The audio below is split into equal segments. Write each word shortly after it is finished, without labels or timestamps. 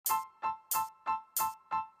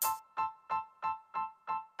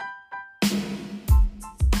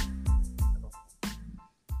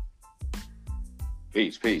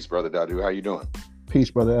Peace, brother Dadu. How you doing? Peace,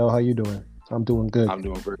 brother L. How you doing? I'm doing good. I'm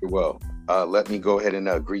doing very well. Let me go ahead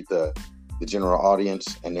and greet the general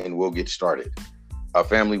audience, and then we'll get started.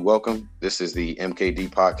 Family, welcome. This is the MKD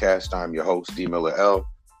podcast. I'm your host, D. Miller L.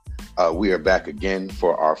 We are back again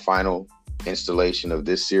for our final installation of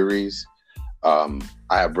this series. I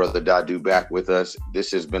have brother Dadu back with us.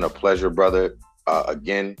 This has been a pleasure, brother.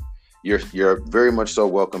 Again, you're very much so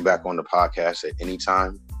welcome back on the podcast at any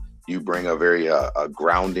time. You bring a very a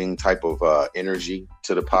grounding type of energy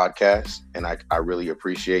to the podcast, and I really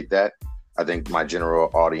appreciate that. I think my general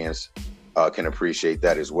audience can appreciate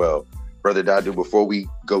that as well. Brother Dadu, before we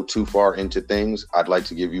go too far into things, I'd like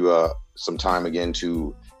to give you some time again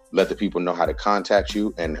to let the people know how to contact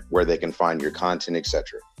you and where they can find your content,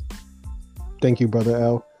 etc. Thank you, brother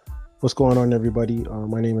L. What's going on, everybody?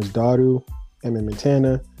 My name is Dadu. I'm in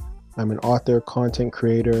Montana. I'm an author, content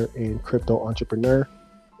creator, and crypto entrepreneur.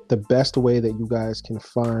 The best way that you guys can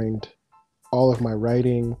find all of my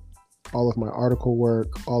writing, all of my article work,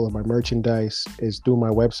 all of my merchandise is through my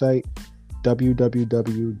website,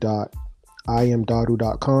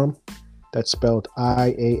 www.iamdadu.com. That's spelled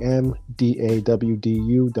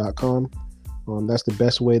IAMDAWDU.com. That's the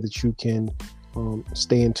best way that you can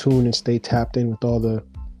stay in tune and stay tapped in with all the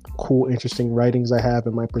cool, interesting writings I have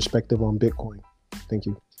and my perspective on Bitcoin. Thank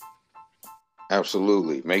you.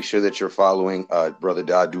 Absolutely. Make sure that you're following Brother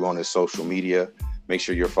Dadu on his social media. Make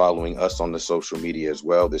sure you're following us on the social media as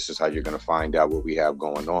well. This is how you're going to find out what we have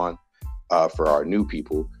going on for our new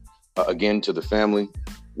people. Again, to the family,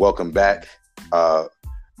 welcome back. Brother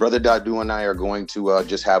Dadu and I are going to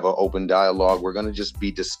just have an open dialogue. We're going to just be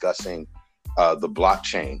discussing the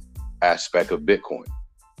blockchain aspect of Bitcoin.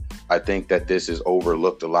 I think that this is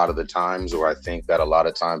overlooked a lot of the times, or I think that a lot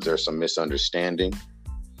of times there's some misunderstanding.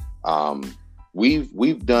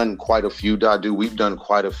 We've done quite a few, Dadu. We've done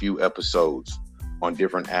quite a few episodes on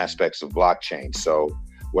different aspects of blockchain. So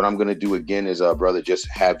what I'm going to do again is, brother, just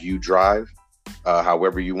have you drive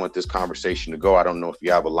however you want this conversation to go. I don't know if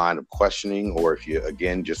you have a line of questioning or if you,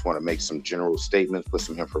 again, just want to make some general statements, put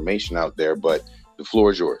some information out there, but the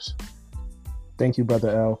floor is yours. Thank you,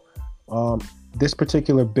 brother L. This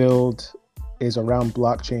particular build is around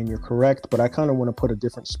blockchain. You're correct, but I kind of want to put a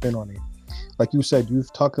different spin on it. Like you said,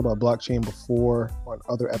 you've talked about blockchain before on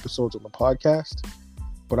other episodes of the podcast,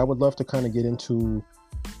 but I would love to kind of get into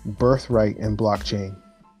Birthright and blockchain.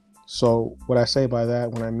 So what I say by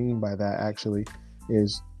that, what I mean by that actually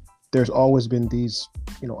is there's always been these,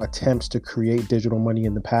 attempts to create digital money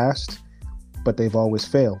in the past, but they've always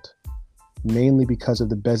failed, mainly because of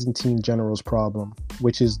the Byzantine generals problem,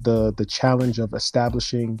 which is the challenge of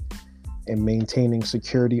establishing and maintaining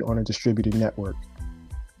security on a distributed network.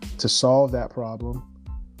 To solve that problem,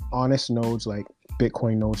 honest nodes like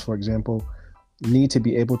Bitcoin nodes, for example, need to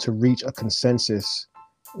be able to reach a consensus,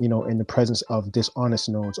 in the presence of dishonest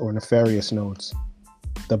nodes or nefarious nodes.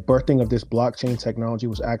 The birthing of this blockchain technology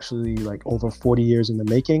was actually like over 40 years in the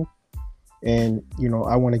making. And,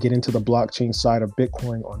 I want to get into the blockchain side of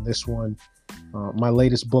Bitcoin on this one. My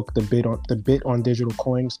latest book, The Bit on Digital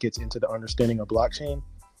Coins, gets into the understanding of blockchain.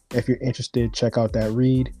 If you're interested, check out that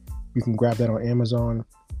read. You can grab that on Amazon.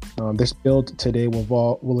 This build today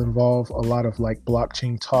will involve a lot of like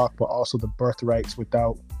blockchain talk, but also the birthrights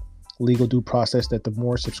without legal due process that the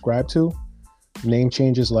more subscribe to. Name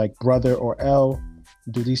changes like brother or L.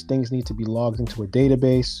 Do these things need to be logged into a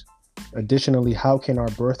database? Additionally, how can our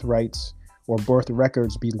birthrights or birth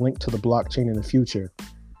records be linked to the blockchain in the future?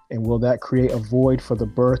 And will that create a void for the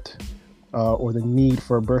birth or the need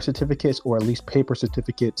for birth certificates, or at least paper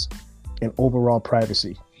certificates, and overall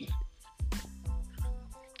privacy?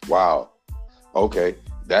 Wow. Okay.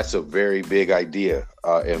 That's a very big idea.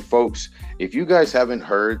 And folks, if you guys haven't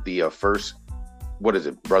heard the first, what is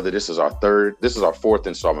it, brother? This is our fourth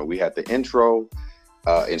installment. We had the intro,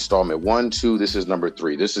 installment 1, 2. This is number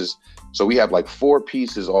 3. So we have like 4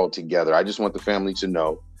 pieces all together. I just want the family to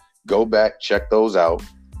know, go back, check those out.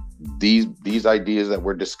 These ideas that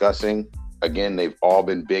we're discussing, again, they've all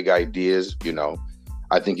been big ideas.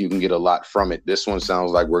 I think you can get a lot from it. This one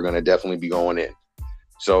sounds like we're going to definitely be going in.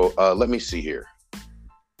 So let me see here.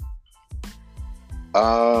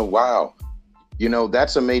 Wow.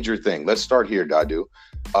 That's a major thing. Let's start here, Dadu.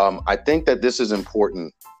 I think that this is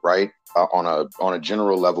important, right? On a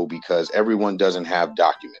general level, because everyone doesn't have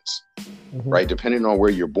documents, right? Depending on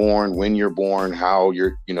where you're born, when you're born, how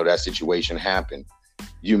that situation happened,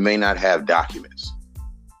 you may not have documents.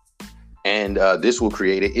 And this will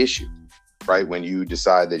create an issue, right? When you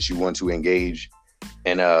decide that you want to engage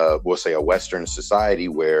in we'll say a Western society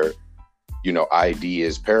where, ID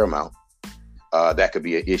is paramount, that could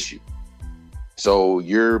be an issue. So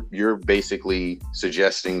you're basically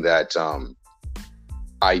suggesting that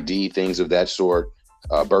ID, things of that sort,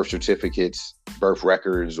 birth certificates, birth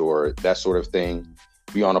records, or that sort of thing,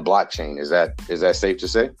 be on a blockchain. Is that safe to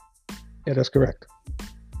say? Yeah, that's correct.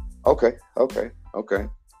 Okay.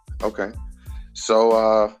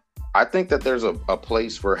 So I think that there's a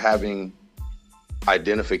place for having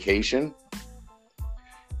identification.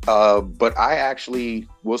 But I actually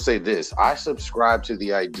will say this. I subscribe to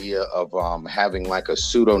the idea of having like a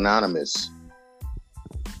pseudonymous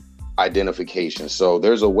identification. So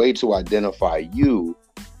there's a way to identify you,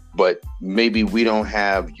 but maybe we don't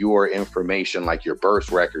have your information, like your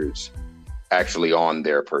birth records, actually on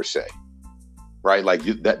there per se, right? Like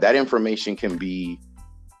that information can be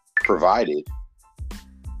provided,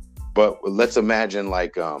 but let's imagine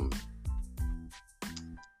like,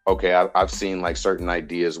 okay, I've seen like certain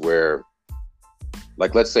ideas where,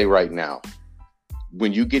 like, let's say right now,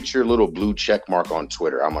 when you get your little blue check mark on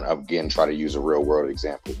Twitter, I'm gonna again try to use a real world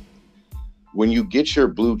example. When you get your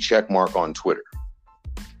blue check mark on Twitter,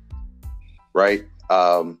 right?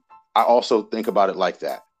 I also think about it like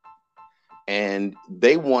that. And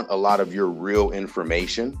they want a lot of your real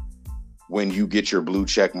information when you get your blue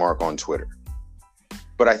check mark on Twitter.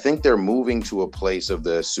 But I think they're moving to a place of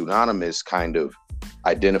the pseudonymous kind of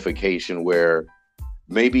identification where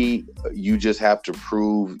maybe you just have to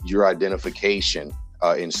prove your identification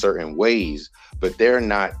in certain ways, but they're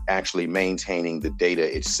not actually maintaining the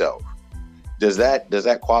data itself. Does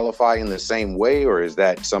that qualify in the same way, or is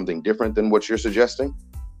that something different than what you're suggesting?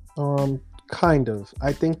 Kind of.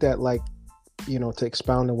 I think that, like, to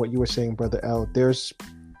expound on what you were saying, Brother L,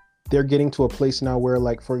 they're getting to a place now where,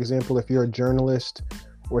 like, for example, if you're a journalist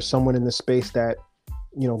or someone in the space that,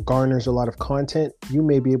 garners a lot of content, you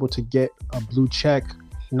may be able to get a blue check,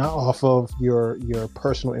 not off of your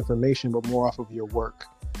personal information, but more off of your work.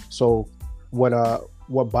 So what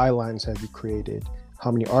bylines have you created?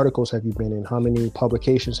 How many articles have you been in? How many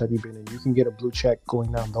publications have you been in? You can get a blue check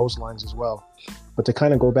going down those lines as well. But to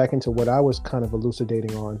kind of go back into what I was kind of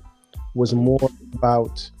elucidating on was more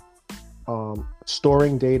about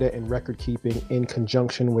storing data and record keeping in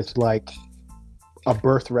conjunction with like a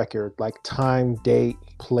birth record, like time, date,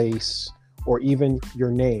 place, or even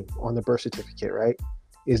your name on the birth certificate, right?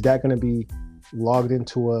 Is that going to be logged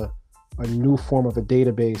into a new form of a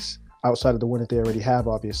database outside of the one that they already have,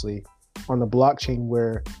 obviously, on the blockchain,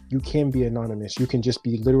 where you can be anonymous? You can just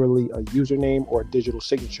be literally a username or a digital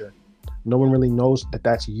signature. No one really knows that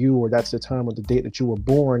that's you or that's the time or the date that you were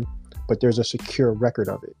born, but there's a secure record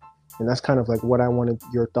of it. And that's kind of like what I wanted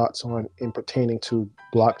your thoughts on in pertaining to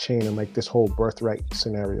blockchain and like this whole birthright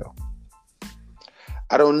scenario.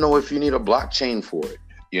 I don't know if you need a blockchain for it.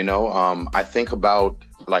 I think about,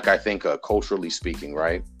 culturally speaking,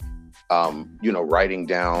 right? Writing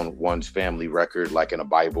down one's family record, like in a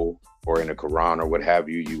Bible or in a Quran or what have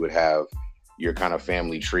you, you would have your kind of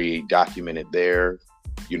family tree documented there.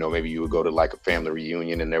 Maybe you would go to like a family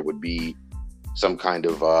reunion and there would be some kind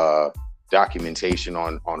of documentation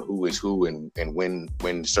on who is who and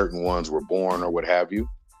when certain ones were born or what have you.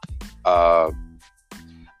 I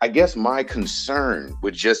guess my concern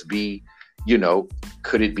would just be,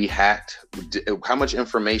 could it be hacked? How much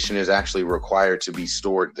information is actually required to be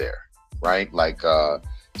stored there, right? Like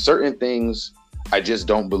certain things I just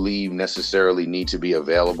don't believe necessarily need to be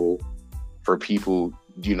available for people,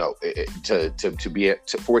 for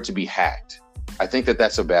it to be hacked. I think that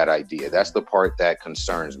that's a bad idea. That's the part that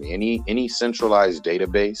concerns me. Any centralized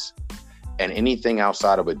database and anything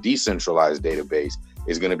outside of a decentralized database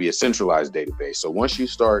is going to be a centralized database. So once you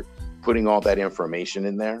start putting all that information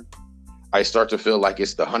in there, I start to feel like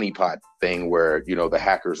it's the honeypot thing where, the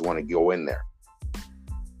hackers want to go in there.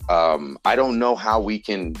 I don't know how we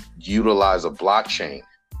can utilize a blockchain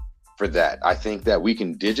for that. I think that we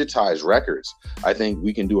can digitize records. I think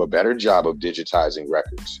we can do a better job of digitizing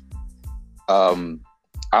records. I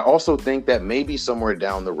also think that maybe somewhere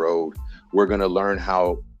down the road, we're going to learn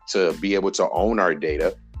how to be able to own our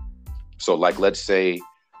data. So like, let's say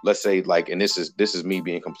like, and this is me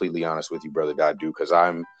being completely honest with you, Brother Dadu, because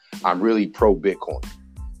I'm really pro Bitcoin.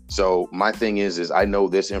 So my thing is I know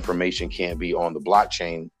this information can't be on the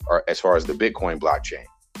blockchain, or as far as the Bitcoin blockchain,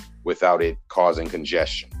 without it causing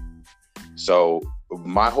congestion. So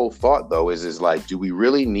my whole thought though is like, do we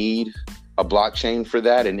really need a blockchain for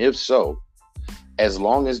that? And if so, as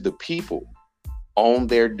long as the people own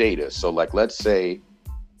their data. So like, let's say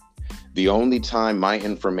the only time my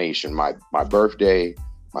information, my birthday,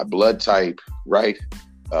 my blood type, right?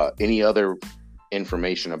 Any other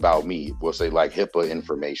information about me, we'll say like HIPAA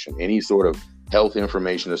information, any sort of health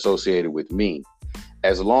information associated with me,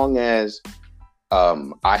 as long as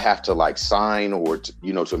I have to like sign or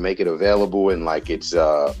to make it available, and like it's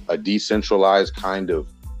a decentralized kind of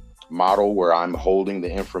model where I'm holding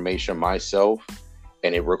the information myself,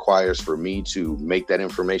 and it requires for me to make that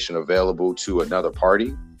information available to another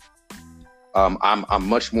party. I'm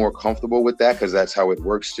much more comfortable with that because that's how it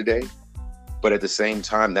works today. But at the same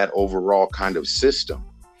time, that overall kind of system,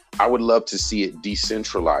 I would love to see it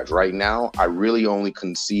decentralized. Right now, I really only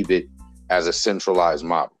conceive it as a centralized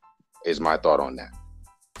model, is my thought on that.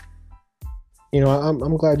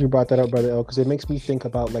 I'm glad you brought that up, Brother L, because it makes me think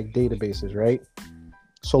about like databases, right?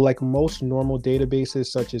 So like most normal databases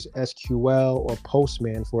such as SQL or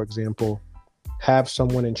Postman, for example, have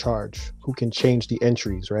someone in charge who can change the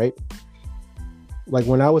entries, right? Like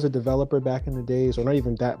when I was a developer back in the days, or not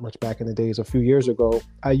even that much back in the days, a few years ago,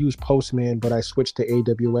 I used Postman, but I switched to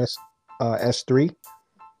AWS S3.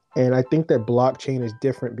 And I think that blockchain is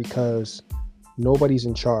different because nobody's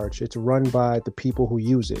in charge. It's run by the people who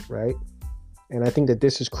use it, right? And I think that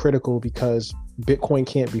this is critical because Bitcoin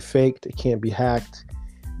can't be faked. It can't be hacked.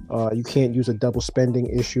 You can't use a double spending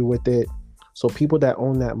issue with it. So people that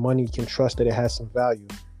own that money can trust that it has some value.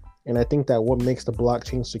 And I think that what makes the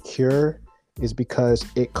blockchain secure is because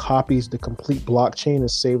it copies the complete blockchain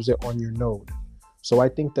and saves it on your node. So I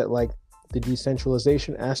think that like the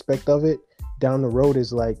decentralization aspect of it down the road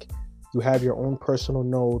is like you have your own personal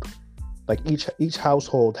node. Like each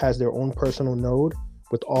household has their own personal node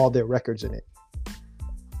with all their records in it,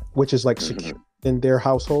 which is like secure in their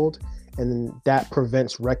household. And then that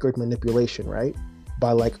prevents record manipulation, right?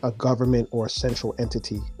 By like a government or a central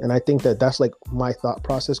entity. And I think that that's like my thought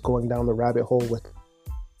process going down the rabbit hole with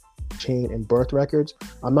chain and birth records.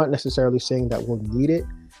 I'm not necessarily saying that we'll need it,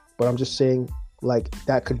 but I'm just saying like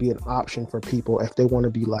that could be an option for people if they want to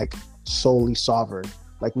be like solely sovereign.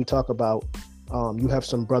 Like we talk about, you have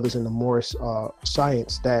some brothers in the Morris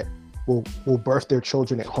science that will birth their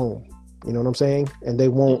children at home. You know what I'm saying? And they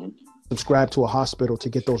won't subscribe to a hospital to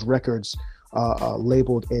get those records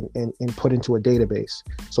labeled and put into a database.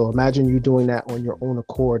 So imagine you doing that on your own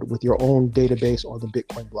accord with your own database on the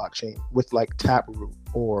Bitcoin blockchain with like Taproot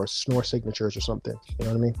or Snore signatures or something. You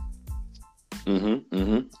know what I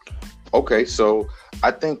mean? Okay, so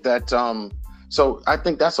I think that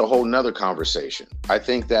that's a whole nother conversation. I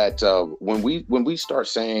think that when we start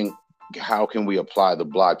saying how can we apply the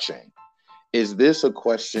blockchain, is this a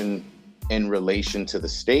question in relation to the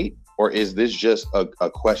state, or is this just a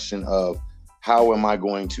question of how am I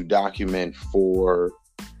going to document for,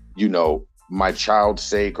 my child's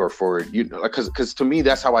sake, or for, because to me,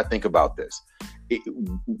 that's how I think about this.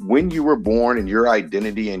 When you were born and your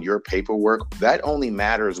identity and your paperwork, that only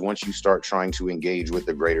matters once you start trying to engage with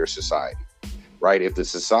the greater society, right? If the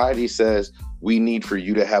society says we need for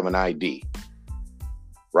you to have an ID,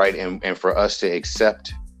 right? And for us to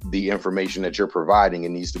accept the information that you're providing, it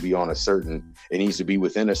needs to be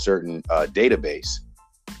within a certain database,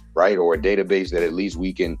 right? Or a database that at least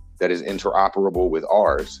that is interoperable with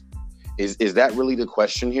ours. Is that really the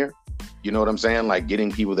question here? You know what I'm saying? Like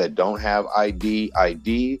getting people that don't have ID.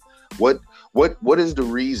 What is the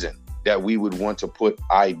reason that we would want to put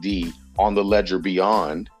ID on the ledger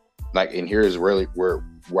beyond? Like, and here is really where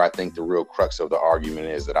I think the real crux of the argument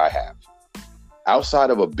is that I have.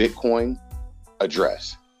 Outside of a Bitcoin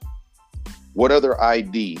address, what other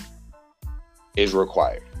ID is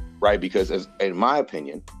required, right? Because in my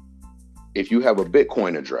opinion, if you have a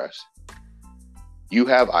Bitcoin address, you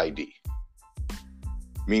have ID,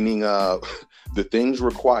 meaning the things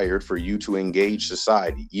required for you to engage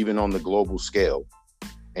society, even on the global scale,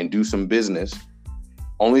 and do some business.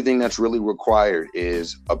 Only thing that's really required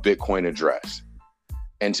is a Bitcoin address.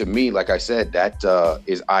 And to me, like I said, that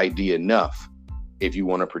is ID enough if you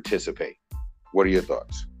want to participate. What are your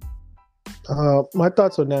thoughts? My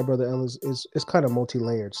thoughts on that, Brother L, is kind of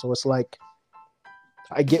multi-layered. So it's like,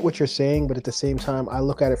 I get what you're saying, but at the same time, I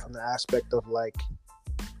look at it from the aspect of like,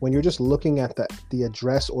 when you're just looking at the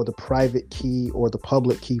address or the private key or the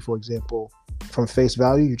public key, for example, from face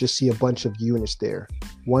value, you just see a bunch of units there,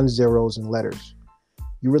 1, 0s, and letters.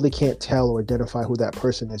 You really can't tell or identify who that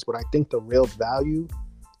person is. But I think the real value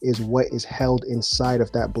is what is held inside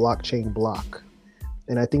of that blockchain block.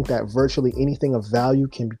 And I think that virtually anything of value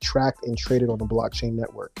can be tracked and traded on the blockchain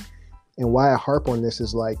network. And why I harp on this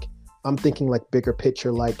is like, I'm thinking like bigger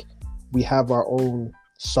picture, like we have our own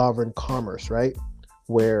sovereign commerce, right?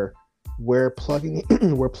 Where we're plugging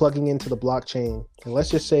into the blockchain. And let's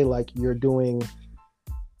just say like you're doing,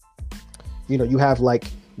 you have like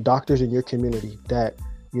doctors in your community that,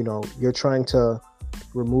 you're trying to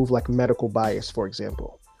remove like medical bias, for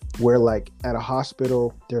example, where like at a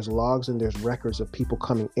hospital, there's logs and there's records of people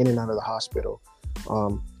coming in and out of the hospital.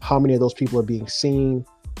 How many of those people are being seen?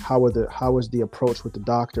 How is the approach with the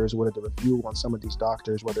doctors? What are the review on some of these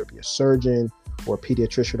doctors, whether it be a surgeon or a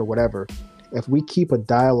pediatrician or whatever? If we keep a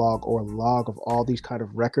dialogue or a log of all these kind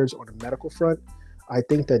of records on the medical front, I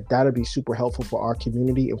think that that'd be super helpful for our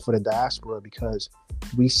community and for the diaspora, because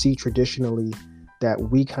we see traditionally that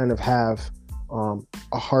we kind of have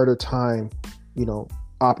a harder time,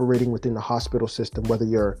 operating within the hospital system, whether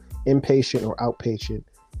you're inpatient or outpatient.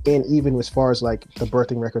 And even as far as like the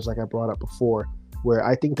birthing records, like I brought up before, where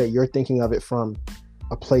I think that you're thinking of it from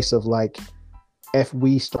a place of like, if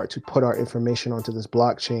we start to put our information onto this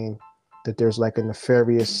blockchain, that there's like a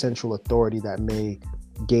nefarious central authority that may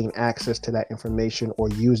gain access to that information or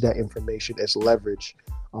use that information as leverage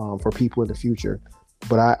for people in the future.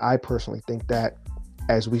 But I personally think that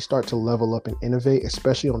as we start to level up and innovate,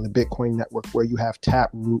 especially on the Bitcoin network, where you have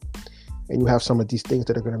Taproot and you have some of these things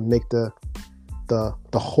that are going to make the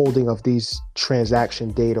holding of these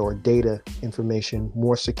transaction data or data information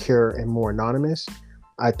more secure and more anonymous,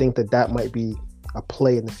 I think that that might be a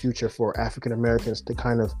play in the future for African Americans to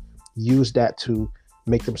kind of use that to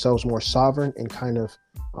make themselves more sovereign and kind of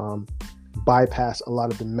bypass a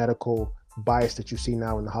lot of the medical bias that you see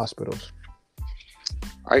now in the hospitals.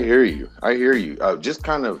 I hear you. Just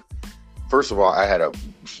kind of, first of all, I had a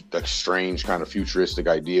strange kind of futuristic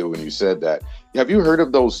idea when you said that. Have you heard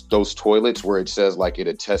of those toilets where it says like it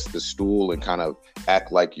attests the stool and kind of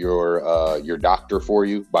act like your doctor for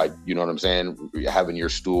you by, you know what I'm saying, having your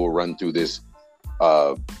stool run through this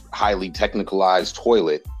highly technicalized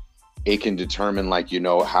toilet? It can determine like,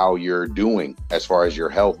 how you're doing as far as your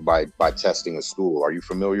health by testing a stool. Are you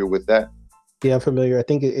familiar with that? Yeah, I'm familiar. I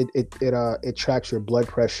think it tracks your blood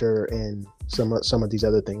pressure and some of these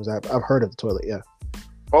other things. I've heard of the toilet. Yeah.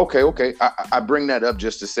 Okay. I bring that up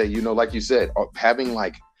just to say, like you said,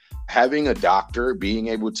 having a doctor being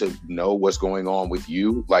able to know what's going on with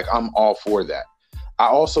you, like I'm all for that. I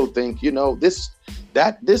also think, this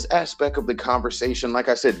aspect of the conversation, like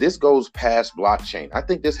I said, this goes past blockchain. I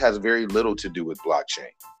think this has very little to do with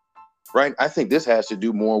blockchain, right? I think this has to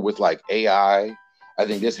do more with like AI. I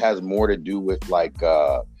think this has more to do with like,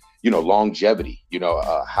 longevity.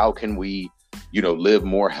 How can we, live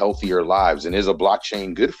more healthier lives? And is a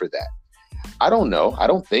blockchain good for that? I don't know. I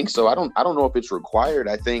don't think so. I don't know if it's required.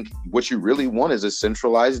 I think what you really want is a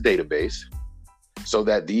centralized database so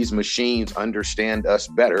that these machines understand us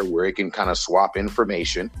better, where it can kind of swap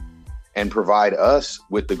information and provide us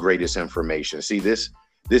with the greatest information. See, this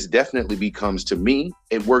definitely becomes, to me,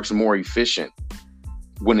 it works more efficient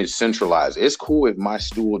when it's centralized. It's cool if my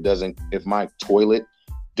toilet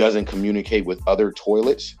doesn't communicate with other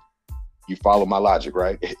toilets. You follow my logic,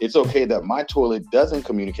 right? It's okay that my toilet doesn't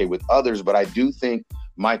communicate with others, but I do think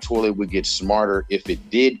my toilet would get smarter if it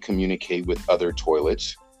did communicate with other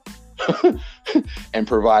toilets and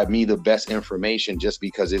provide me the best information, just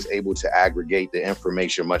because it's able to aggregate the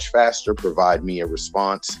information much faster, provide me a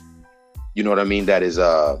response. You know what I mean? That is,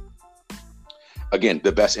 again,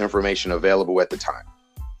 the best information available at the time.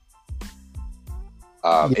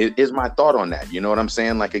 It is my thought on that. You know what I'm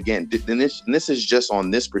saying? Like, again, this is just on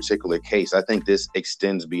this particular case. I think this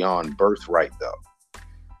extends beyond Birthright, though.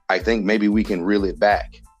 I think maybe we can reel it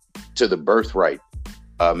back to the Birthright.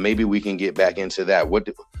 Maybe we can get back into that.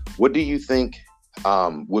 What do you think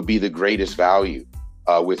would be the greatest value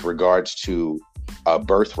with regards to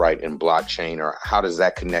Birthright and blockchain, or how does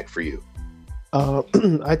that connect for you?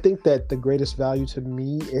 I think that the greatest value to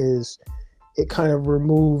me is it kind of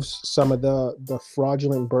removes some of the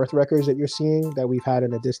fraudulent birth records that you're seeing that we've had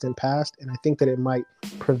in the distant past. And I think that it might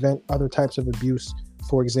prevent other types of abuse.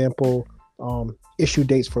 For example, issue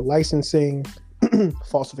dates for licensing,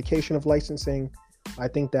 falsification of licensing. I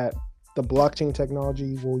think that the blockchain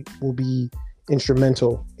technology will be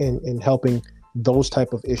instrumental in helping those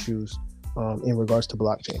type of issues in regards to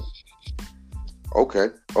blockchain.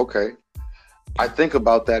 Okay. I think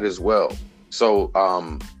about that as well. So,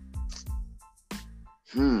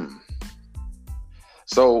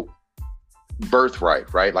 So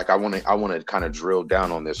Birthright, right? Like I want to kind of drill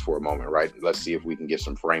down on this for a moment, right? Let's see if we can get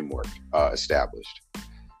some framework established.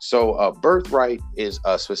 So Birthright is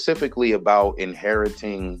specifically about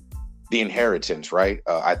inheriting the inheritance, right?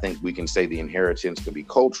 I think we can say the inheritance could be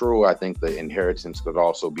cultural. I think the inheritance could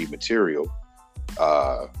also be material,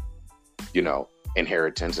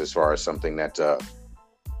 inheritance, as far as something that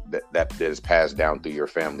is passed down through your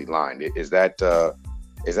family line. Is that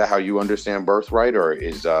how you understand Birthright, or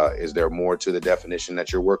is there more to the definition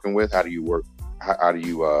that you're working with? How do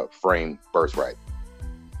you frame Birthright?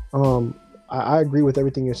 I agree with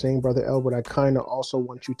everything you're saying, Brother L, but I kind of also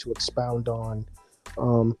want you to expound on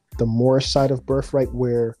the Moorish side of Birthright,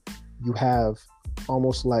 where you have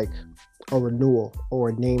almost like a renewal or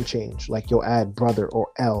a name change. Like you'll add brother or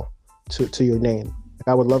L to your name. Like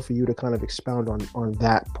I would love for you to kind of expound on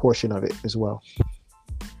that portion of it as well.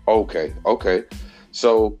 Okay.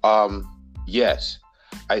 So, yes,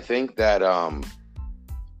 I think that,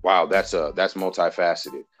 wow, that's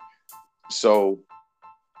multifaceted. So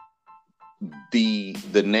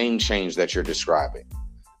the name change that you're describing,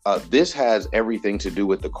 this has everything to do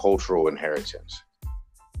with the cultural inheritance.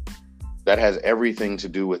 That has everything to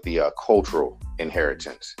do with the cultural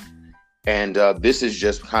inheritance. And this is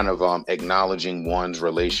just kind of acknowledging one's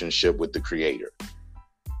relationship with the creator.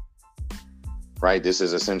 Right? This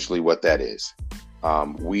is essentially what that is.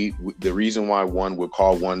 The reason why one would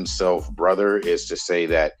call oneself brother is to say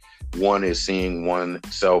that one is seeing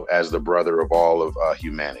oneself as the brother of all of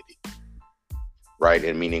humanity. Right?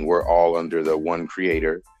 And meaning we're all under the one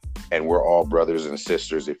creator and we're all brothers and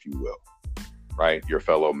sisters, if you will. Right? Your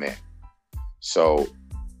fellow man. So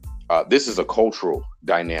this is a cultural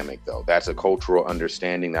dynamic, though. That's a cultural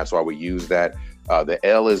understanding. That's why we use that. The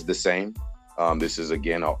L is the same. This is,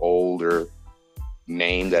 again, an older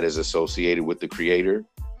name that is associated with the creator.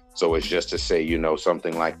 So it's just to say,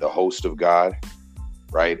 something like the host of God,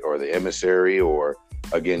 right? Or the emissary, or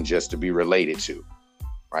again, just to be related to,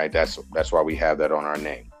 right? That's why we have that on our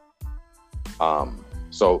name.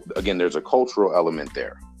 So again, there's a cultural element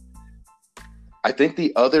there. I think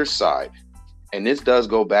the other side, and this does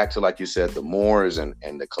go back to, like you said, the Moors and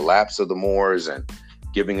the collapse of the Moors and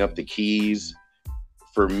giving up the keys.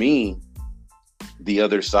 For me, the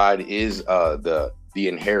other side is the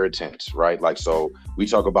inheritance, right? Like, so we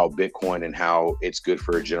talk about Bitcoin and how it's good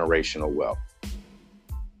for generational wealth,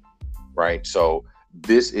 right? So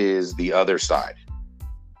this is the other side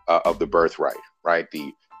of the birthright, right?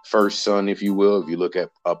 The first son, if you will, if you look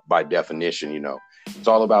at up by definition, it's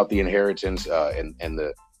all about the inheritance, and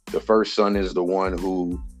the first son is the one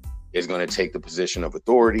who is going to take the position of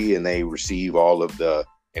authority, and they receive all of the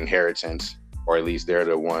inheritance, or at least they're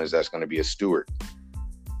the ones that's going to be a steward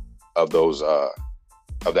of those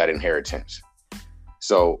of that inheritance.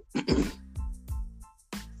 So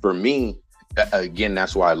for me, again,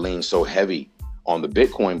 that's why I lean so heavy on the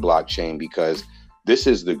Bitcoin blockchain, because this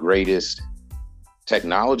is the greatest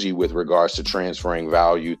technology with regards to transferring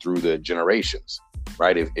value through the generations,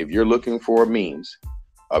 right? If you're looking for a means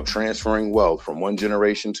of transferring wealth from one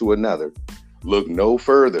generation to another, look no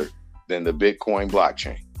further than the Bitcoin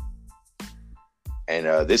blockchain. And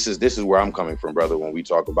this is where I'm coming from, brother. When we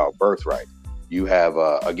talk about birthright, you have,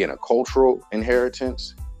 again, a cultural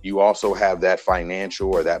inheritance. You also have that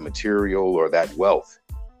financial or that material or that wealth,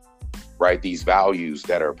 right? These values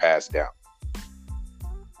that are passed down.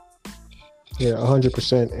 Yeah,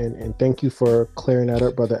 100%. And thank you for clearing that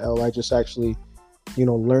up, brother L. I just actually,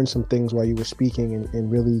 learned some things while you were speaking and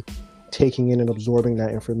really taking in and absorbing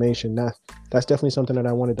that information. That's definitely something that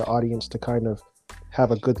I wanted the audience to kind of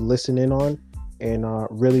have a good listen in on, and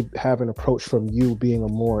really have an approach from you being a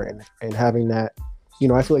Moor and having that,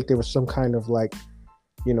 I feel like there was some kind of like,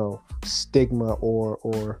 stigma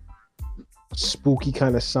or spooky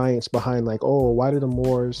kind of science behind like, oh, why do the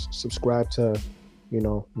Moors subscribe to,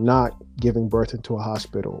 not giving birth into a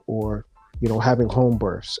hospital or, having home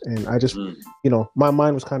births? And I just, my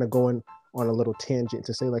mind was kind of going on a little tangent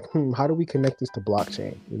to say like, how do we connect this to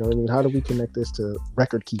blockchain? You know what I mean? How do we connect this to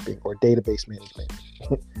record keeping or database management?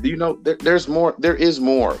 There's more. There is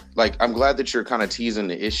more. Like, I'm glad that you're kind of teasing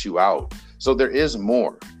the issue out. So there is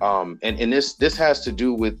more. And this has to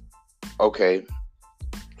do with, okay,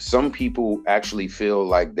 some people actually feel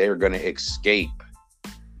like they're going to escape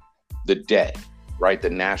the debt, right? The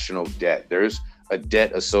national debt. There's a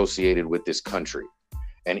debt associated with this country.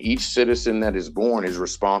 And each citizen that is born is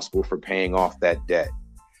responsible for paying off that debt.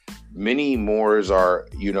 Many Moors are,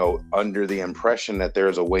 under the impression that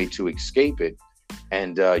there's a way to escape it.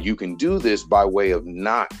 And you can do this by way of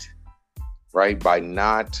not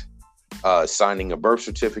signing a birth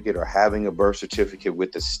certificate or having a birth certificate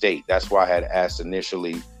with the state. That's why I had asked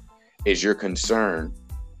initially, is your concern,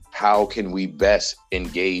 how can we best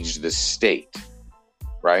engage the state,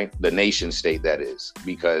 right? The nation state, that is,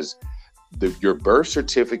 because your birth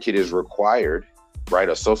certificate is required, right?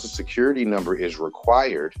 A social security number is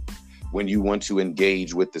required when you want to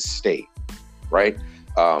engage with the state, right?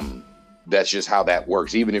 That's just how that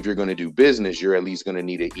works. Even if you're going to do business, you're at least going to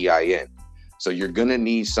need an EIN. So you're going to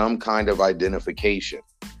need some kind of identification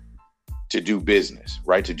to do business,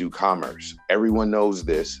 right? To do commerce. Everyone knows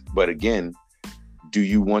this. But again, do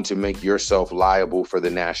you want to make yourself liable for the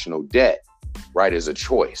national debt, right? As a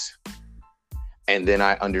choice. And then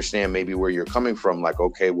I understand maybe where you're coming from. Like,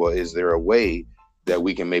 okay, well, is there a way that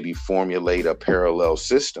we can maybe formulate a parallel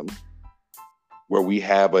system where we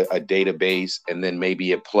have a database and then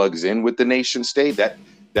maybe it plugs in with the nation state.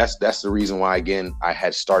 That's the reason why, again, I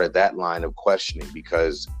had started that line of questioning,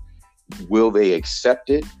 because will they accept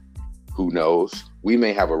it? Who knows? We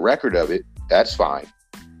may have a record of it. That's fine.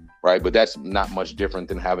 Right. But that's not much different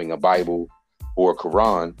than having a Bible or a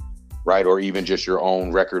Quran, right? Or even just your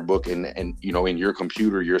own record book and in your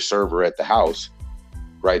computer, your server at the house.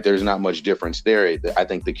 Right. There's not much difference there. I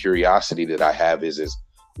think the curiosity that I have is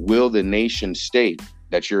will the nation state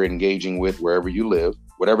that you're engaging with wherever you live,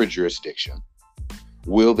 whatever jurisdiction,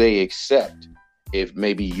 will they accept if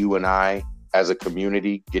maybe you and I as a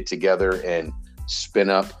community get together and spin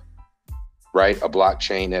up, right, a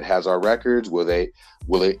blockchain that has our records? Will it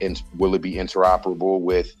be interoperable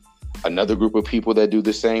with another group of people that do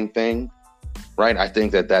the same thing? Right. I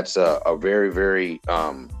think that's a very, very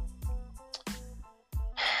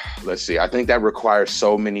I think that requires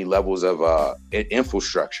so many levels of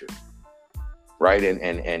infrastructure, right?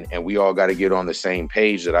 And we all got to get on the same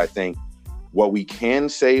page. That I think what we can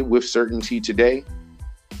say with certainty today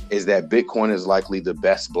is that Bitcoin is likely the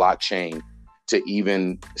best blockchain to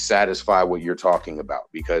even satisfy what you're talking about.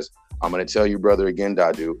 Because I'm going to tell you, brother, again,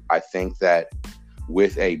 Dadu, I think that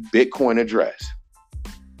with a Bitcoin address,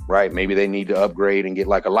 right, maybe they need to upgrade and get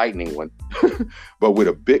like a Lightning one, but with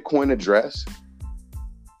a Bitcoin address,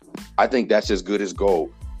 I think that's as good as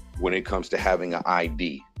gold when it comes to having an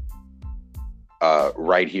ID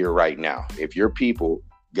right here, right now. If your people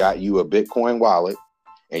got you a Bitcoin wallet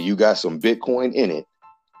and you got some Bitcoin in it,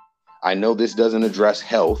 I know this doesn't address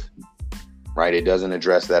health, right? It doesn't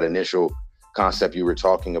address that initial concept you were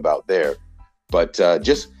talking about there. But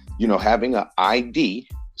just, having an ID,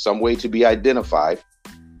 some way to be identified,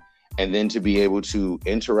 and then to be able to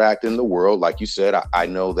interact in the world. Like you said, I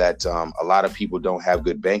know that a lot of people don't have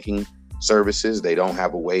good banking services. They don't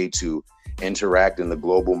have a way to interact in the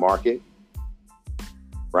global market,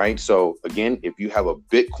 right? So again, if you have a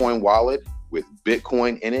Bitcoin wallet with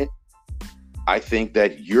Bitcoin in it, I think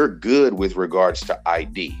that you're good with regards to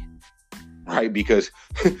ID, right? Because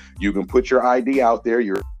you can put your ID out there,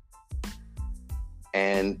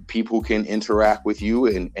 and people can interact with you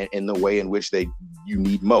in the way in which you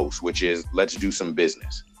need most, which is, let's do some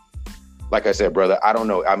business. Like I said, brother, I don't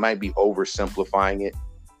know. I might be oversimplifying it.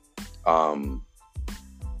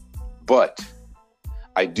 But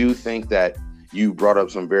I do think that you brought up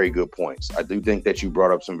some very good points.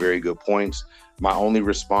 My only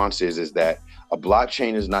response is that a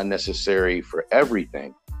blockchain is not necessary for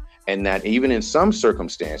everything. And that even in some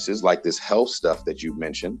circumstances, like this health stuff that you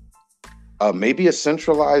mentioned, maybe a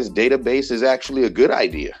centralized database is actually a good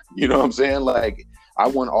idea. You know what I'm saying? Like, I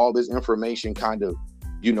want all this information kind of,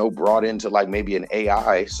 brought into like maybe an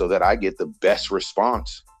AI so that I get the best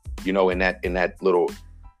response, in that little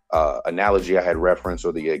analogy I had referenced,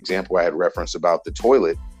 or the example I had referenced about the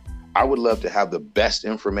toilet. I would love to have the best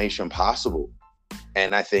information possible.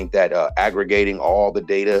 And I think that aggregating all the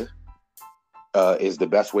data is the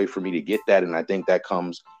best way for me to get that. And I think that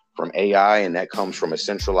comes from AI, and that comes from a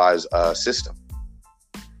centralized system.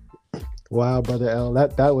 Wow, Brother L,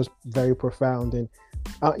 that was very profound. And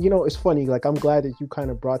it's funny, like, I'm glad that you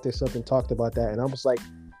kind of brought this up and talked about that. And I was like,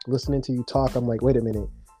 listening to you talk, I'm like, wait a minute,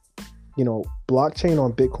 blockchain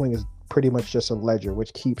on Bitcoin is pretty much just a ledger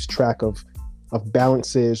which keeps track of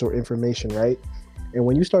balances or information, right? And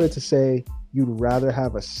when you started to say you'd rather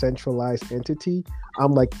have a centralized entity,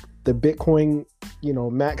 I'm like, the Bitcoin,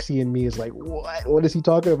 Maxi in me is like, what is he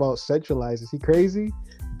talking about? Centralized? Is he crazy?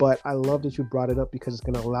 But I love that you brought it up, because it's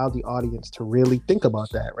going to allow the audience to really think about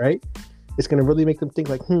that, right? It's going to really make them think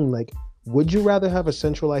like, would you rather have a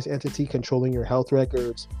centralized entity controlling your health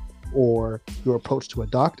records or your approach to a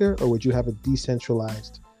doctor, or would you have a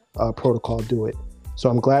decentralized protocol do it? So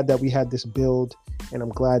I'm glad that we had this build, and I'm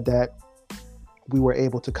glad that we were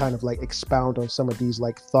able to kind of like expound on some of these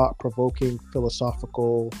like thought-provoking,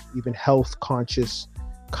 philosophical, even health-conscious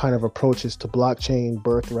kind of approaches to blockchain,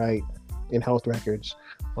 birthright, and health records.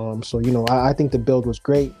 I think the build was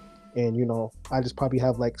great. And, I just probably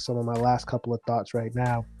have like some of my last couple of thoughts right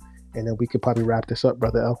now, and then we could probably wrap this up,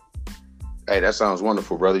 Brother L. Hey, that sounds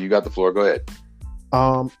wonderful, brother. You got the floor. Go ahead.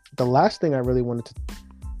 The last thing I really wanted to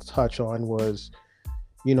touch on was,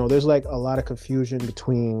 there's like a lot of confusion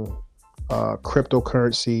between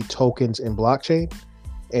cryptocurrency, tokens, and blockchain.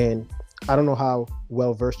 And I don't know how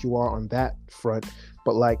well versed you are on that front,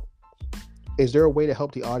 but like, is there a way to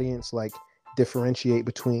help the audience like differentiate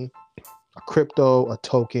between a crypto, a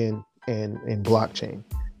token, and blockchain?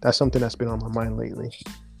 That's something that's been on my mind lately.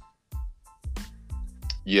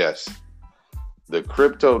 Yes. The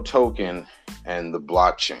crypto, token, and the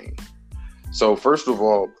blockchain. So first of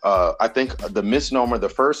all, I think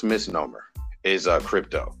the first misnomer is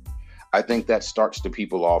crypto. I think that starts the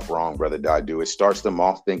people off wrong, Brother Dadu. It starts them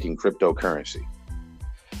off thinking cryptocurrency.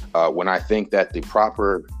 When I think that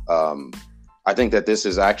I think that this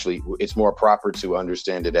is actually, it's more proper to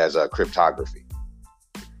understand it as a cryptography.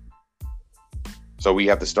 So we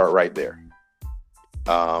have to start right there.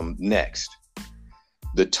 Next,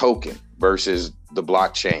 the token versus the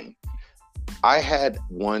blockchain. I had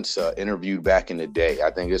once interviewed back in the day,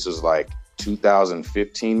 I think this was like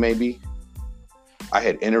 2015 maybe. I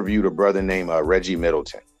had interviewed a brother named Reggie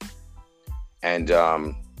Middleton. And,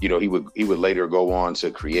 he would later go on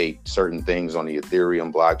to create certain things on the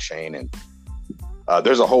Ethereum blockchain. And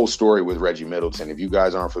there's a whole story with Reggie Middleton. If you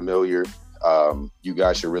guys aren't familiar, you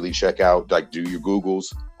guys should really check out, do your Googles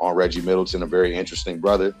on Reggie Middleton, a very interesting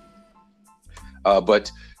brother.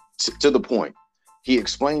 But to the point, he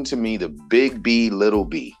explained to me the big B, little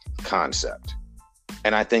b concept.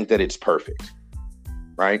 And I think that it's perfect,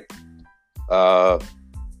 right?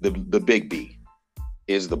 The big B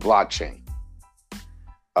is the blockchain.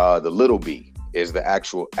 The little b is the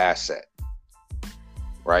actual asset,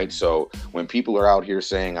 right? So when people are out here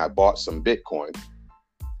saying, I bought some Bitcoin,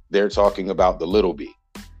 they're talking about the little b.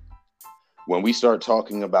 When we start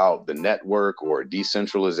talking about the network or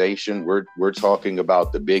decentralization, we're talking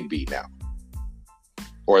about the big B now.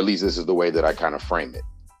 Or at least this is the way that I kind of frame it.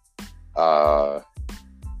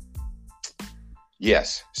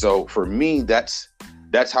 Yes. So for me, that's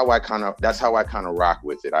how I kind of rock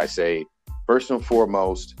with it. I say, first and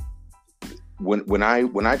foremost, when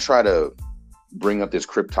I try to bring up this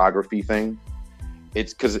cryptography thing,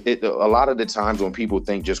 it's because a lot of the times when people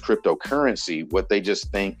think just cryptocurrency, what they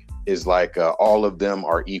just think is like all of them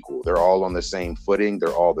are equal. They're all on the same footing.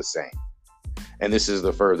 They're all the same. And this is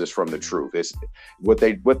the furthest from the truth. It's what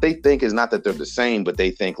they think is not that they're the same, but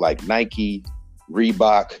they think like Nike,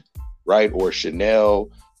 Reebok, right? Or Chanel,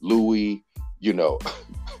 Louis,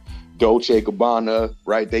 Dolce Gabbana,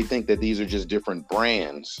 right? They think that these are just different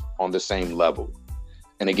brands on the same level.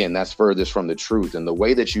 And again, that's furthest from the truth. And the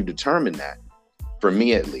way that you determine that, for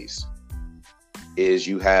me at least, is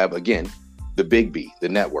you have, again, the big B, the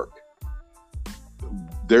network.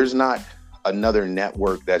 There's not another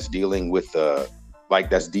network that's dealing with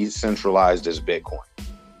that's decentralized as Bitcoin,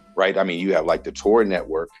 right? I mean, you have like the Tor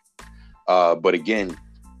network, but again,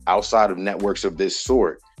 outside of networks of this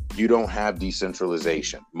sort, you don't have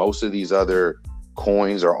decentralization. Most of these other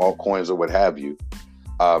coins or altcoins or what have you,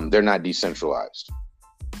 they're not decentralized,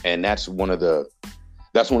 and that's one of the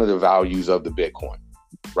values of the Bitcoin,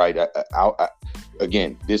 right?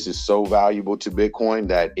 Again, this is so valuable to Bitcoin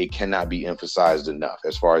that it cannot be emphasized enough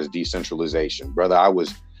as far as decentralization. Brother, I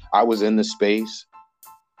was in the space,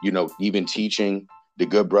 even teaching the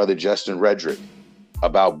good brother Justin Redrick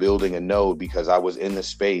about building a node because I was in the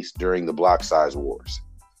space during the block size wars,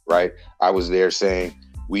 right? I was there saying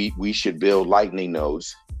we should build lightning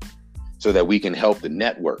nodes so that we can help the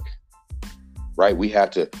network, right? We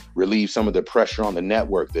have to relieve some of the pressure on the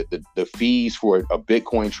network. That the fees for a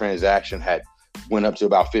Bitcoin transaction went up to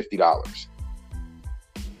about $50,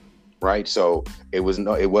 right? So it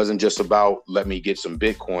wasn't just about let me get some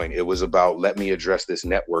Bitcoin. It was about let me address this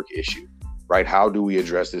network issue, right? How do we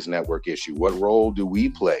address this network issue? What role do we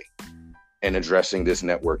play in addressing this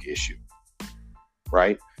network issue,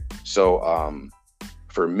 right? So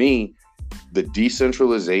for me, the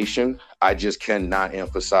decentralization, I just cannot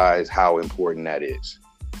emphasize how important that is.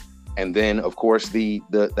 And then, of course, the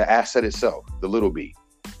asset itself, the little b.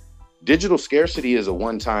 Digital scarcity is a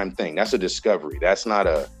one-time thing. That's a discovery. That's not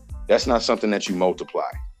something that you multiply,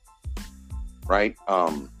 right?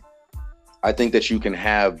 I think that you can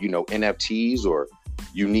have, NFTs or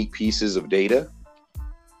unique pieces of data,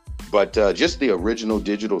 but just the original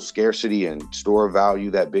digital scarcity and store value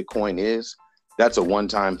that Bitcoin is, that's a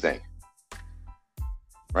one-time thing,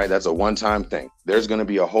 right? That's a one-time thing. There's going to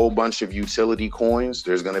be a whole bunch of utility coins.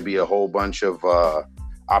 There's going to be a whole bunch of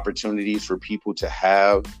opportunities for people to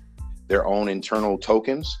have their own internal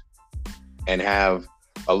tokens and have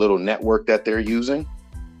a little network that they're using,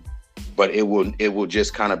 but it will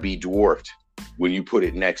just kind of be dwarfed when you put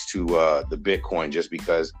it next to the Bitcoin, just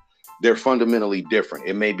because they're fundamentally different.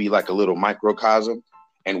 It may be like a little microcosm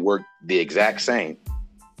and work the exact same,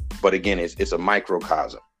 but again, it's a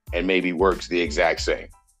microcosm and maybe works the exact same.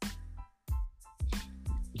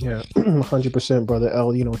 Yeah, 100%, Brother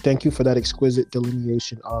L. Thank you for that exquisite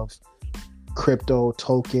delineation of crypto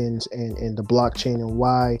tokens and the blockchain, and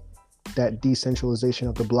why that decentralization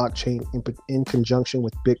of the blockchain in conjunction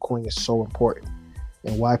with Bitcoin is so important,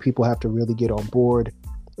 and why people have to really get on board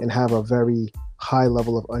and have a very high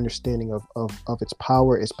level of understanding of its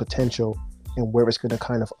power, its potential, and where it's going to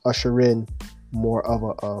kind of usher in more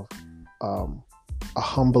of a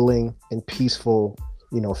humbling and peaceful,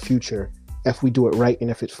 future if we do it right and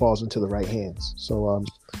if it falls into the right hands. So,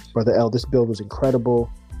 Brother L, this build was incredible.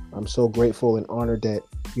 I'm so grateful and honored that,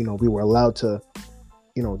 we were allowed to,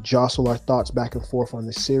 jostle our thoughts back and forth on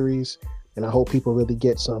this series. And I hope people really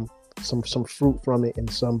get some fruit from it and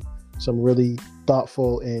some really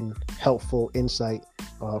thoughtful and helpful insight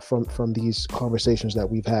from these conversations that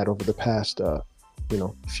we've had over the past,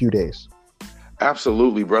 few days.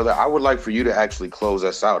 Absolutely, brother. I would like for you to actually close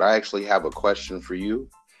us out. I actually have a question for you.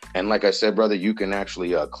 And like I said, brother, you can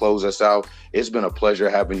actually close us out. It's been a pleasure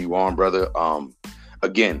having you on, brother.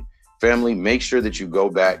 Again, family, make sure that you go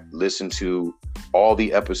back, listen to all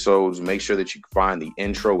the episodes. Make sure that you find the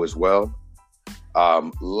intro as well.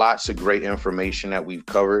 Lots of great information that we've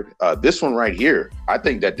covered. This one right here, I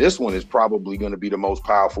think that this one is probably going to be the most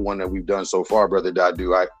powerful one that we've done so far, brother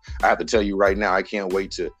Dadu. I have to tell you right now, I can't wait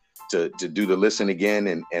to do the listen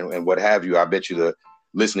again and what have you. I bet you the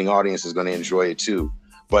listening audience is going to enjoy it too.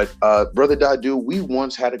 But brother Dadu, we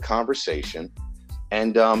once had a conversation,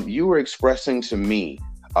 and you were expressing to me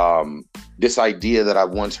this idea that I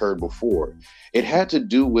once heard before. It had to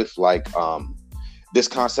do with like this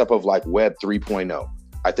concept of like Web 3.0.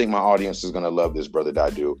 I think my audience is going to love this, brother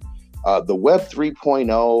Dadu. The Web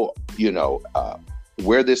 3.0,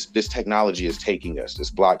 where this technology is taking us, this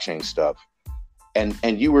blockchain stuff.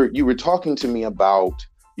 And you were talking to me about,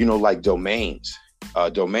 like domains,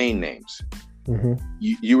 domain names. Mm-hmm.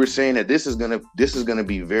 You were saying that this is gonna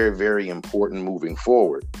be very, very important moving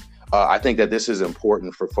forward. I think that this is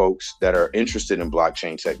important for folks that are interested in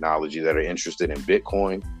blockchain technology, that are interested in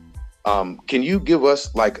Bitcoin. Can you give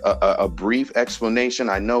us like a brief explanation?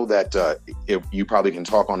 I know that you probably can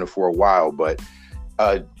talk on it for a while, but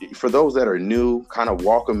for those that are new, kind of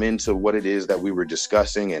walk them into what it is that we were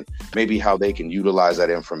discussing and maybe how they can utilize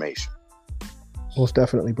that information. Most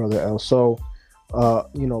definitely, brother L. So, Web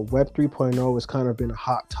 3.0 has kind of been a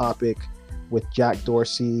hot topic with Jack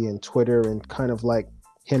Dorsey and Twitter, and kind of like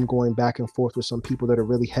him going back and forth with some people that are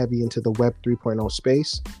really heavy into the Web 3.0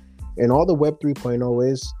 space. And all the Web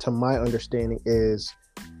 3.0 is, to my understanding, is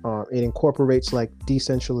it incorporates like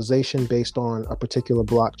decentralization based on a particular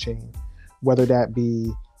blockchain, whether that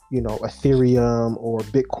be, Ethereum or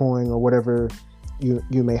Bitcoin or whatever you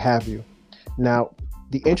may have you. Now,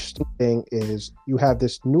 the interesting thing is you have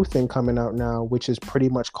this new thing coming out now, which is pretty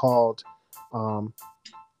much called an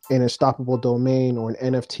unstoppable domain or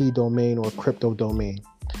an NFT domain or a crypto domain,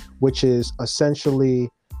 which is essentially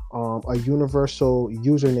a universal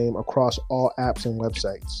username across all apps and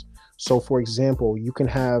websites. So for example, you can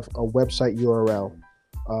have a website URL,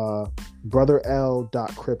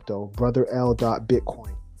 brotherl.crypto,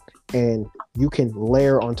 brotherl.bitcoin, and you can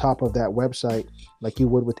layer on top of that website like you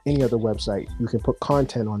would with any other website. You can put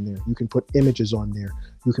content on there. You can put images on there.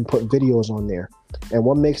 You can put videos on there. And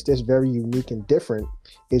what makes this very unique and different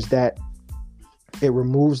is that it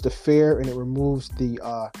removes the fear and it removes the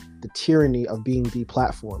tyranny of being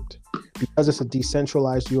deplatformed. Because it's a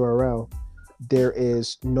decentralized URL, there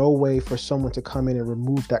is no way for someone to come in and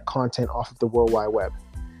remove that content off of the World Wide Web,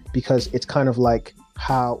 because it's kind of like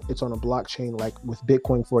how it's on a blockchain. Like with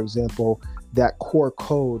Bitcoin, for example, that core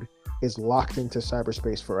code is locked into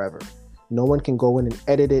cyberspace forever. No one can go in and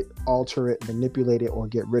edit it, alter it, manipulate it, or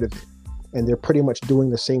get rid of it. And they're pretty much doing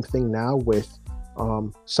the same thing now with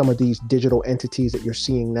some of these digital entities that you're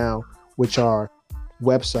seeing now, which are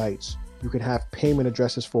websites. You can have payment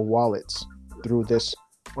addresses for wallets through this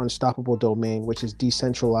unstoppable domain, which is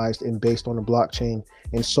decentralized and based on a blockchain,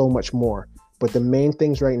 and so much more. But the main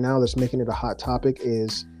things right now that's making it a hot topic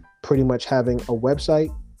is pretty much having a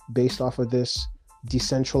website based off of this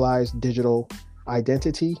decentralized digital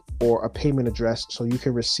identity, or a payment address, so you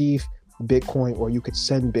can receive Bitcoin or you could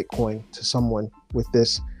send Bitcoin to someone with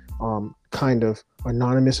this kind of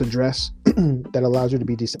anonymous address that allows you to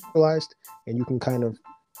be decentralized, and you can kind of,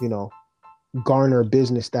 garner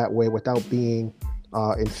business that way without being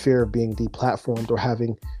in fear of being deplatformed or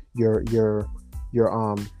having your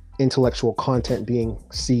intellectual content being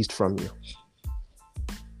seized from you.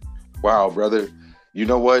 Wow, brother. You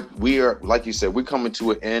know what? We are, like you said, we're coming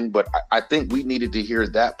to an end, but I think we needed to hear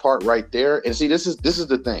that part right there. And see, this is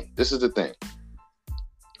the thing. This is the thing.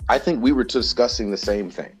 I think we were discussing the same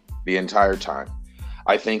thing the entire time.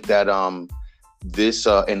 I think that this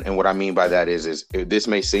and what I mean by that is this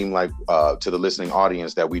may seem like to the listening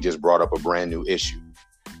audience that we just brought up a brand new issue,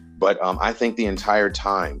 but I think the entire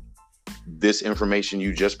time this information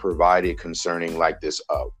you just provided concerning like this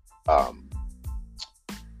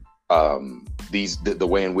the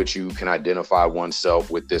way in which you can identify oneself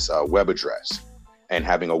with this web address and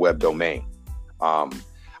having a web domain.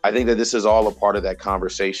 I think that this is all a part of that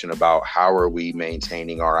conversation about how are we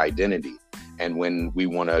maintaining our identity. And when we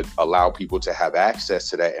want to allow people to have access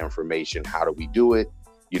to that information, how do we do it?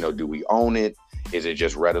 Do we own it? Is it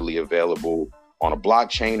just readily available on a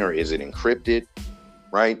blockchain, or is it encrypted?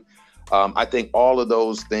 Right? I think all of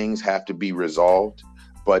those things have to be resolved.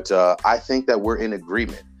 But I think that we're in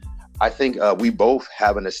agreement. I think we both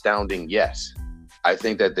have an astounding yes. I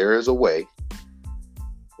think that there is a way,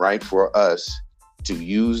 right, for us to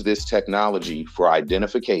use this technology for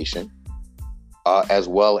identification, as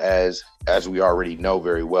well as we already know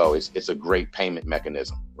very well, it's a great payment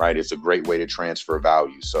mechanism, right? It's a great way to transfer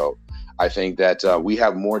value. So I think that we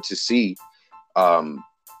have more to see.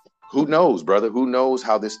 Who knows, brother? Who knows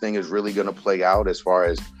how this thing is really going to play out as far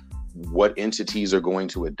as what entities are going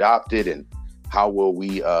to adopt it, and how will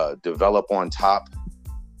we develop on top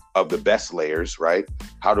of the best layers, right?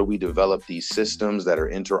 How do we develop these systems that are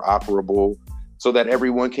interoperable so that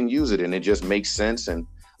everyone can use it and it just makes sense? And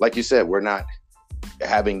like you said, we're not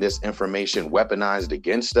having this information weaponized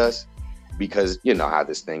against us, because you know how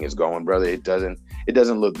this thing is going, brother. It doesn't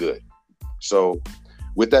look good. So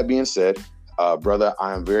with that being said, brother,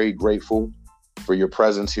 I am very grateful for your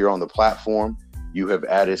presence here on the platform. You have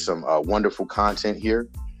added some wonderful content here,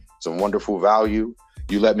 some wonderful value.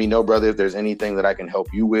 You let me know, brother, if there's anything that I can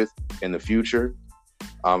help you with in the future.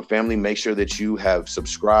 Family, make sure that you have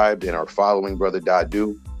subscribed and are following Brother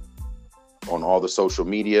Dadu on all the social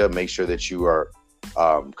media. Make sure that you are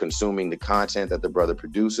consuming the content that the brother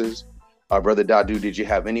produces. Brother Dadu, did you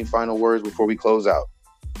have any final words before we close out?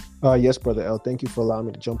 Yes, Brother L. Thank you for allowing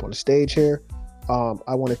me to jump on the stage here.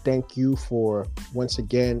 I want to thank you for once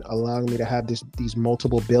again allowing me to have these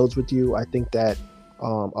multiple builds with you. I think that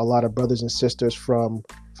a lot of brothers and sisters from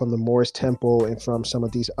the Moorish Temple and from some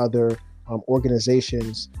of these other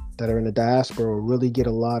organizations that are in the diaspora really get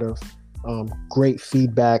a lot of great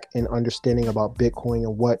feedback and understanding about Bitcoin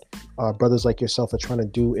and what brothers like yourself are trying to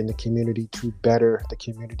do in the community to better the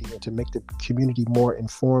community and to make the community more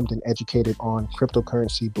informed and educated on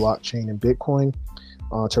cryptocurrency, blockchain, and Bitcoin.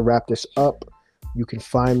 To wrap this up, you can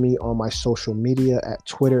find me on my social media at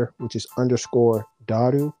Twitter, which is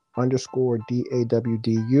 _Dadu,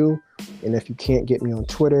 _DAWDU. And if you can't get me on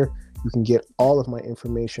Twitter, you can get all of my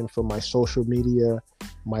information from my social media,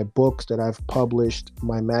 my books that I've published,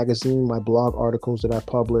 my magazine, my blog articles that I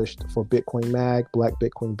published for Bitcoin Mag, Black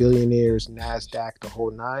Bitcoin Billionaires, NASDAQ, the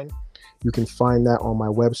whole nine. You can find that on my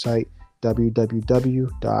website,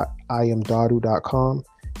 www.iamdadu.com.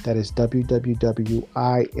 That is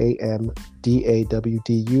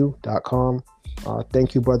www.iamdawdu.com.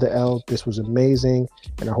 Thank you, Brother L. This was amazing,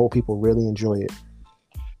 and I hope people really enjoy it.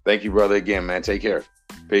 Thank you, brother, again, man. Take care.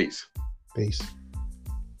 Peace. Peace.